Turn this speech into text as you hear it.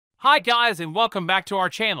Hi guys and welcome back to our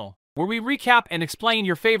channel, where we recap and explain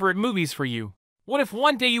your favorite movies for you. What if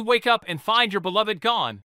one day you wake up and find your beloved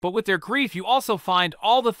gone, but with their grief you also find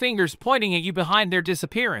all the fingers pointing at you behind their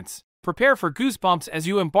disappearance? Prepare for goosebumps as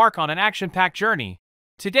you embark on an action-packed journey.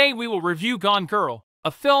 Today we will review Gone Girl,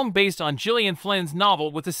 a film based on Gillian Flynn's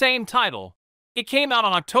novel with the same title. It came out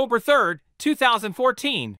on October 3rd,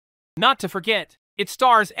 2014. Not to forget, it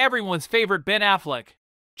stars everyone's favorite Ben Affleck.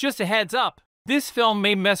 Just a heads up, this film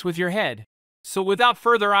may mess with your head. So without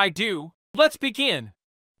further ado, let's begin.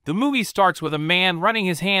 The movie starts with a man running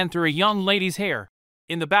his hand through a young lady's hair.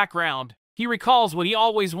 In the background, he recalls what he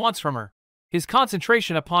always wants from her. His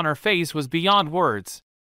concentration upon her face was beyond words.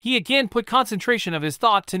 He again put concentration of his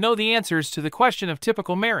thought to know the answers to the question of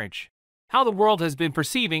typical marriage, how the world has been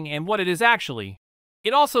perceiving and what it is actually.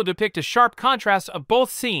 It also depicts a sharp contrast of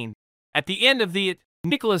both scenes. At the end of it,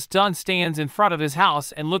 Nicholas Dunne stands in front of his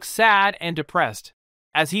house and looks sad and depressed.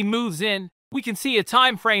 As he moves in, we can see a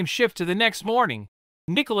time frame shift to the next morning.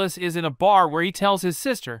 Nicholas is in a bar where he tells his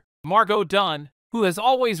sister, Margot Dunne, who has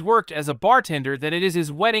always worked as a bartender, that it is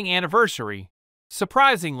his wedding anniversary.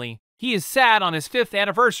 Surprisingly, he is sad on his 5th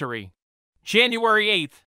anniversary. January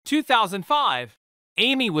 8th, 2005.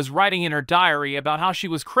 Amy was writing in her diary about how she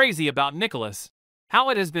was crazy about Nicholas. How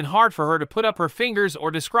it has been hard for her to put up her fingers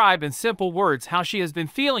or describe in simple words how she has been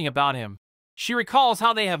feeling about him. She recalls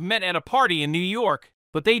how they have met at a party in New York,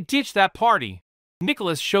 but they ditched that party.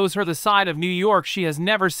 Nicholas shows her the side of New York she has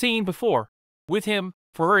never seen before. With him,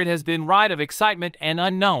 for her it has been a ride of excitement and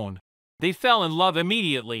unknown. They fell in love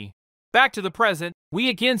immediately. Back to the present, we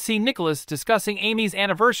again see Nicholas discussing Amy's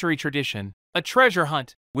anniversary tradition, a treasure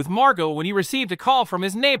hunt, with Margot when he received a call from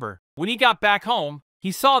his neighbor. When he got back home,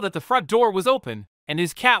 he saw that the front door was open, and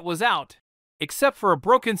his cat was out. Except for a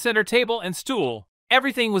broken center table and stool,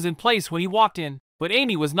 everything was in place when he walked in, but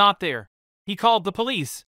Amy was not there. He called the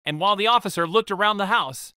police, and while the officer looked around the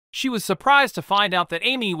house, she was surprised to find out that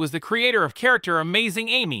Amy was the creator of character Amazing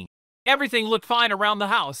Amy. Everything looked fine around the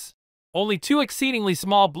house. Only 2 exceedingly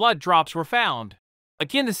small blood drops were found.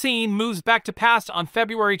 Again, the scene moves back to past on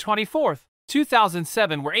February 24th,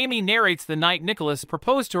 2007, where Amy narrates the night Nicholas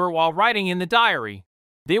proposed to her while writing in the diary.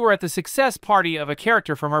 They were at the success party of a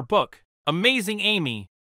character from her book, Amazing Amy.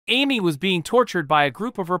 Amy was being tortured by a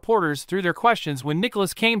group of reporters through their questions when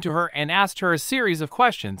Nicholas came to her and asked her a series of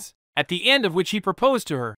questions, at the end of which he proposed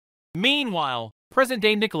to her. Meanwhile,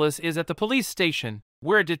 present-day Nicholas is at the police station,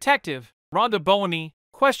 where a detective, Rhonda Boney,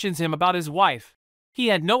 questions him about his wife. He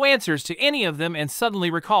had no answers to any of them and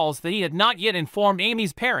suddenly recalls that he had not yet informed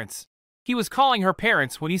Amy's parents. He was calling her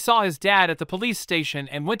parents when he saw his dad at the police station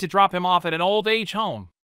and went to drop him off at an old-age home.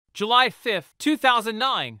 July 5th,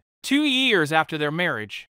 2009, 2 years after their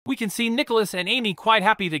marriage, we can see Nicholas and Amy quite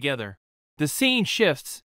happy together. The scene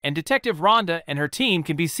shifts, and Detective Rhonda and her team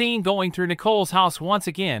can be seen going through Nicole's house once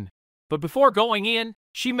again. But before going in,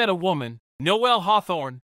 she met a woman, Noelle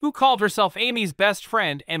Hawthorne, who called herself Amy's best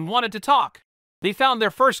friend and wanted to talk. They found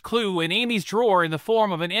their first clue in Amy's drawer in the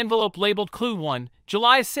form of an envelope labeled Clue 1,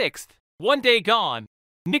 July 6th. One day gone.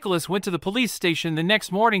 Nicholas went to the police station the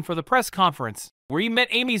next morning for the press conference, where he met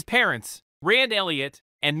Amy's parents, Rand Elliott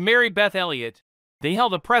and Mary Beth Elliott. They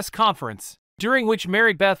held a press conference, during which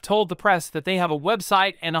Mary Beth told the press that they have a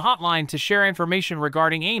website and a hotline to share information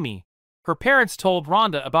regarding Amy. Her parents told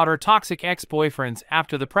Rhonda about her toxic ex-boyfriends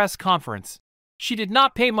after the press conference. She did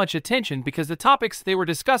not pay much attention because the topics they were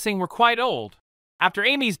discussing were quite old. After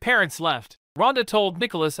Amy's parents left, Rhonda told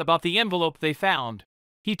Nicholas about the envelope they found.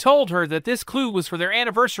 He told her that this clue was for their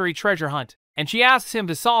anniversary treasure hunt, and she asks him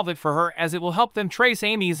to solve it for her as it will help them trace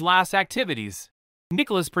Amy's last activities.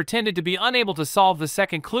 Nicholas pretended to be unable to solve the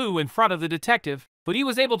second clue in front of the detective, but he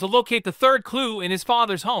was able to locate the third clue in his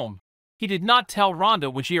father's home. He did not tell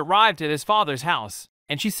Rhonda when she arrived at his father's house,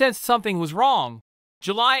 and she sensed something was wrong.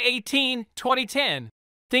 July 18, 2010.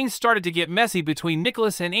 Things started to get messy between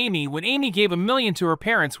Nicholas and Amy when Amy gave $1 million to her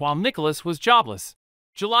parents while Nicholas was jobless.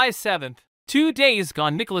 July 7th. 2 days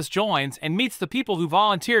gone, Nicholas joins and meets the people who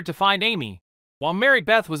volunteered to find Amy. While Mary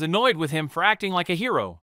Beth was annoyed with him for acting like a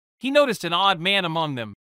hero, he noticed an odd man among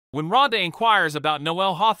them. When Rhonda inquires about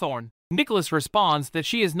Noelle Hawthorne, Nicholas responds that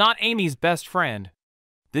she is not Amy's best friend.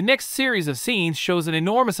 The next series of scenes shows an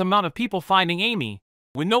enormous amount of people finding Amy.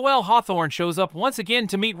 When Noelle Hawthorne shows up once again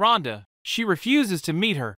to meet Rhonda, she refuses to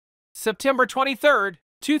meet her. September 23rd,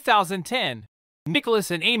 2010.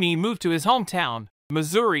 Nicholas and Amy moved to his hometown,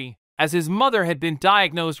 Missouri, as his mother had been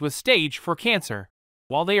diagnosed with stage 4 cancer.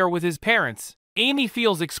 While they are with his parents, Amy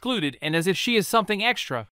feels excluded and as if she is something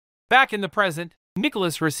extra. Back in the present,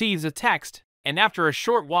 Nicholas receives a text, and after a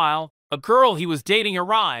short while, a girl he was dating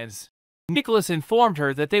arrives. Nicholas informed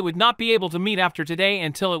her that they would not be able to meet after today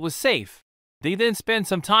until it was safe. They then spend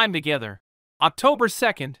some time together. October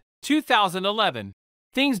 2nd, 2011.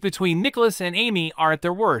 Things between Nicholas and Amy are at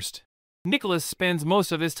their worst. Nicholas spends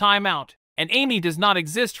most of his time out, and Amy does not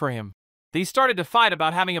exist for him. They started to fight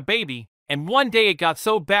about having a baby, and one day it got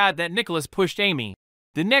so bad that Nicholas pushed Amy.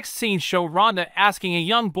 The next scene showed Rhonda asking a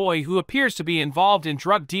young boy who appears to be involved in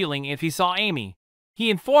drug dealing if he saw Amy. He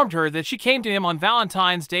informed her that she came to him on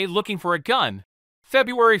Valentine's Day looking for a gun.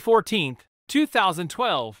 February 14th,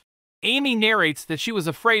 2012. Amy narrates that she was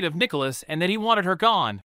afraid of Nicholas and that he wanted her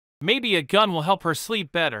gone. Maybe a gun will help her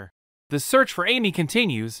sleep better. The search for Amy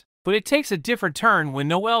continues, but it takes a different turn when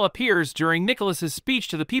Noelle appears during Nicholas's speech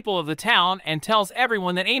to the people of the town and tells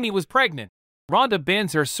everyone that Amy was pregnant. Rhonda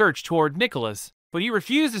bends her search toward Nicholas, but he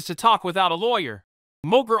refuses to talk without a lawyer.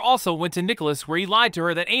 Moger also went to Nicholas where he lied to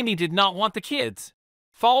her that Amy did not want the kids.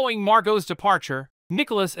 Following Margot's departure,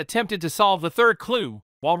 Nicholas attempted to solve the third clue,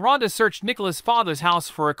 while Rhonda searched Nicholas' father's house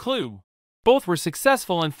for a clue. Both were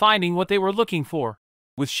successful in finding what they were looking for.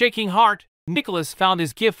 With shaking heart, Nicholas found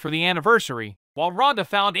his gift for the anniversary, while Rhonda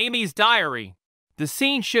found Amy's diary. The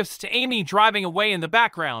scene shifts to Amy driving away in the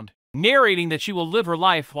background, narrating that she will live her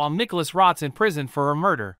life while Nicholas rots in prison for her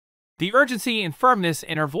murder. The urgency and firmness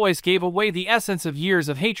in her voice gave away the essence of years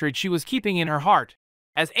of hatred she was keeping in her heart.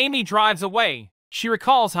 As Amy drives away, she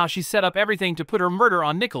recalls how she set up everything to put her murder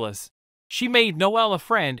on Nicholas. She made Noelle a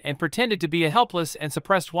friend and pretended to be a helpless and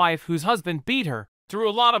suppressed wife whose husband beat her, threw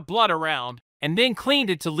a lot of blood around, and then cleaned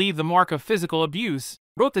it to leave the mark of physical abuse,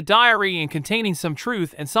 wrote the diary in containing some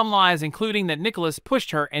truth and some lies including that Nicholas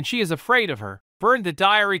pushed her and she is afraid of her, burned the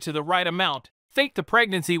diary to the right amount, faked the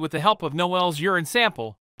pregnancy with the help of Noelle's urine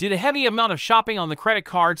sample, did a heavy amount of shopping on the credit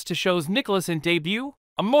cards to show Nicholas in debut,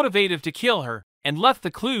 a motivative to kill her, and left the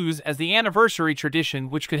clues as the anniversary tradition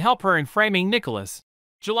which could help her in framing Nicholas.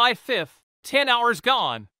 July 5th, 10 hours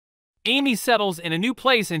gone. Amy settles in a new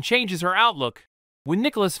place and changes her outlook. When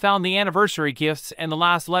Nicholas found the anniversary gifts and the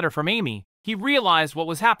last letter from Amy, he realized what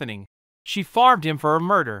was happening. She farmed him for her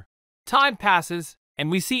murder. Time passes, and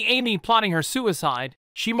we see Amy plotting her suicide.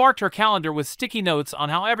 She marked her calendar with sticky notes on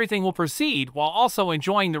how everything will proceed while also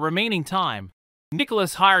enjoying the remaining time.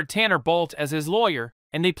 Nicholas hired Tanner Bolt as his lawyer,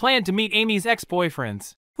 and they planned to meet Amy's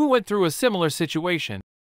ex-boyfriends, who went through a similar situation.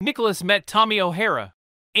 Nicholas met Tommy O'Hara.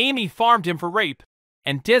 Amy farmed him for rape,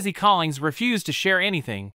 and Desi Collins refused to share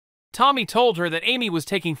anything. Tommy told her that Amy was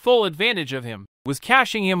taking full advantage of him, was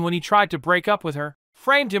cashing him when he tried to break up with her,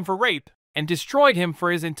 framed him for rape, and destroyed him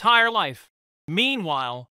for his entire life.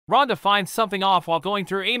 Meanwhile, Rhonda finds something off while going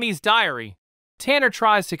through Amy's diary. Tanner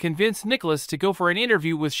tries to convince Nicholas to go for an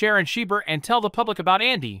interview with Sharon Schieber and tell the public about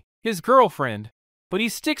Andy, his girlfriend, but he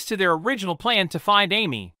sticks to their original plan to find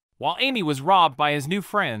Amy, while Amy was robbed by his new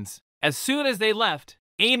friends. As soon as they left,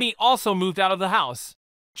 Amy also moved out of the house.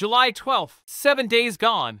 July 12th, 7 days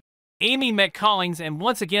gone. Amy met Collins and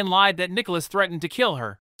once again lied that Nicholas threatened to kill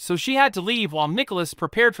her, so she had to leave while Nicholas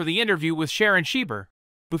prepared for the interview with Sharon Schieber.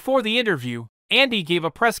 Before the interview, Andy gave a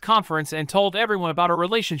press conference and told everyone about her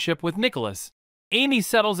relationship with Nicholas. Amy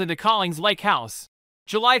settles into Collins' lake house.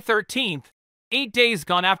 July 13th, 8 days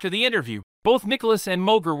gone after the interview. Both Nicholas and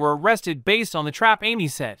Moger were arrested based on the trap Amy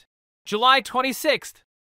set. July 26th,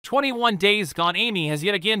 21 days gone. Amy has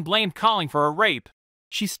yet again blamed Collins for a rape.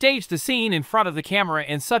 She staged the scene in front of the camera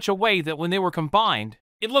in such a way that when they were combined,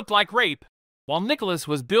 it looked like rape, while Nicholas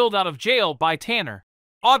was billed out of jail by Tanner.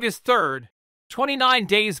 August 3rd, 29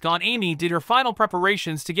 days gone. Amy did her final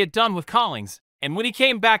preparations to get done with Collins, and when he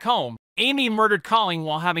came back home, Amy murdered Collins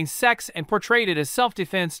while having sex and portrayed it as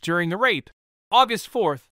self-defense during the rape. August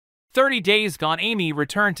 4th, 30 days gone. Amy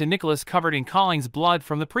returned to Nicholas covered in Collins' blood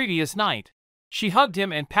from the previous night. She hugged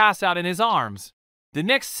him and passed out in his arms. The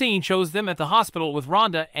next scene shows them at the hospital with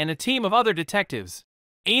Rhonda and a team of other detectives.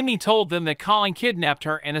 Amy told them that Collins kidnapped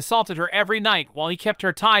her and assaulted her every night while he kept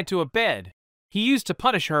her tied to a bed. He used to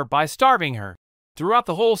punish her by starving her. Throughout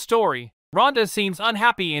the whole story, Rhonda seems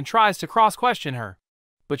unhappy and tries to cross-question her,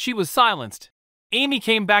 but she was silenced. Amy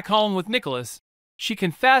came back home with Nicholas. She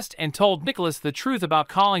confessed and told Nicholas the truth about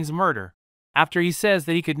Collins' murder. After he says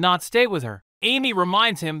that he could not stay with her, Amy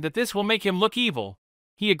reminds him that this will make him look evil.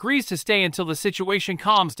 He agrees to stay until the situation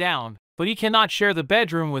calms down, but he cannot share the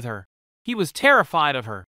bedroom with her. He was terrified of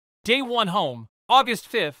her. Day 1 home,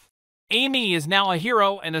 August 5th. Amy is now a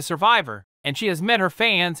hero and a survivor, and she has met her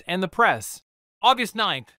fans and the press. August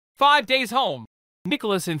 9th, 5 days home.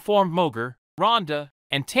 Nicholas informed Moger, Rhonda,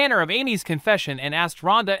 and Tanner of Amy's confession and asked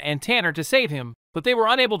Rhonda and Tanner to save him, but they were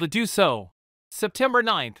unable to do so. September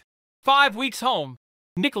 9th, 5 weeks home.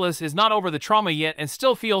 Nicholas is not over the trauma yet and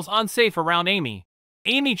still feels unsafe around Amy.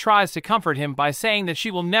 Amy tries to comfort him by saying that she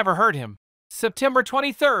will never hurt him, September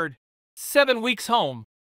 23rd, 7 weeks home.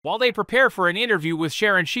 While they prepare for an interview with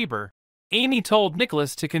Sharon Schieber, Amy told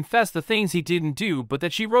Nicholas to confess the things he didn't do but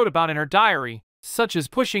that she wrote about in her diary, such as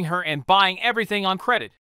pushing her and buying everything on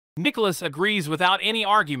credit. Nicholas agrees without any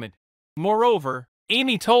argument. Moreover,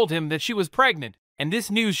 Amy told him that she was pregnant, and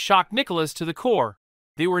this news shocked Nicholas to the core.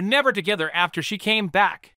 They were never together after she came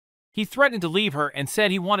back. He threatened to leave her and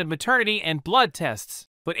said he wanted maternity and blood tests,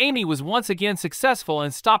 but Amy was once again successful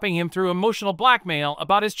in stopping him through emotional blackmail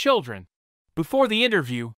about his children. Before the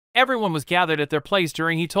interview, everyone was gathered at their place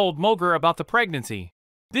during he told Moger about the pregnancy.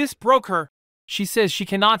 This broke her. She says she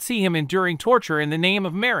cannot see him enduring torture in the name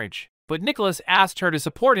of marriage, but Nicholas asked her to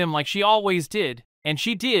support him like she always did, and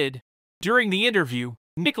she did. During the interview,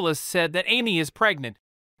 Nicholas said that Amy is pregnant.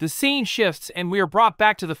 The scene shifts and we are brought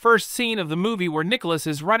back to the first scene of the movie where Nicholas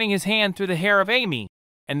is running his hand through the hair of Amy,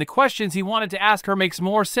 and the questions he wanted to ask her makes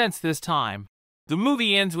more sense this time. The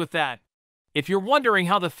movie ends with that. If you're wondering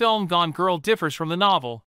how the film Gone Girl differs from the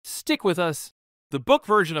novel, stick with us. The book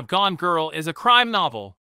version of Gone Girl is a crime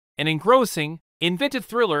novel, an engrossing, inventive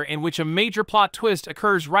thriller in which a major plot twist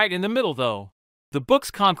occurs right in the middle though. The book's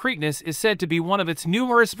concreteness is said to be one of its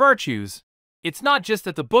numerous virtues. It's not just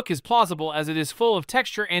that the book is plausible as it is full of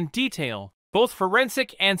texture and detail, both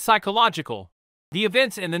forensic and psychological. The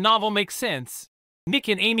events in the novel make sense. Nick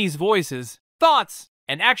and Amy's voices, thoughts,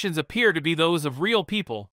 and actions appear to be those of real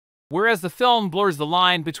people. Whereas the film blurs the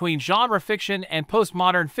line between genre fiction and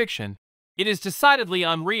postmodern fiction, it is decidedly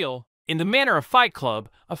unreal, in the manner of Fight Club,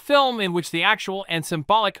 a film in which the actual and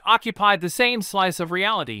symbolic occupied the same slice of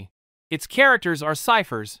reality. Its characters are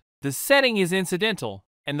ciphers, the setting is incidental,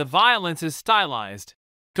 and the violence is stylized.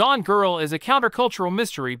 Gone Girl is a countercultural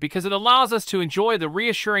mystery because it allows us to enjoy the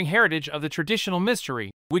reassuring heritage of the traditional mystery,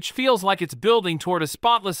 which feels like it's building toward a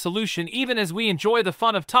spotless solution even as we enjoy the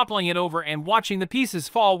fun of toppling it over and watching the pieces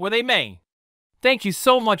fall where they may. Thank you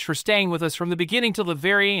so much for staying with us from the beginning till the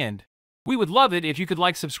very end. We would love it if you could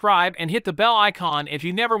subscribe and hit the bell icon if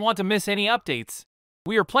you never want to miss any updates.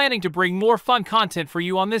 We are planning to bring more fun content for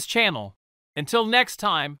you on this channel. Until next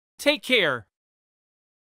time, take care.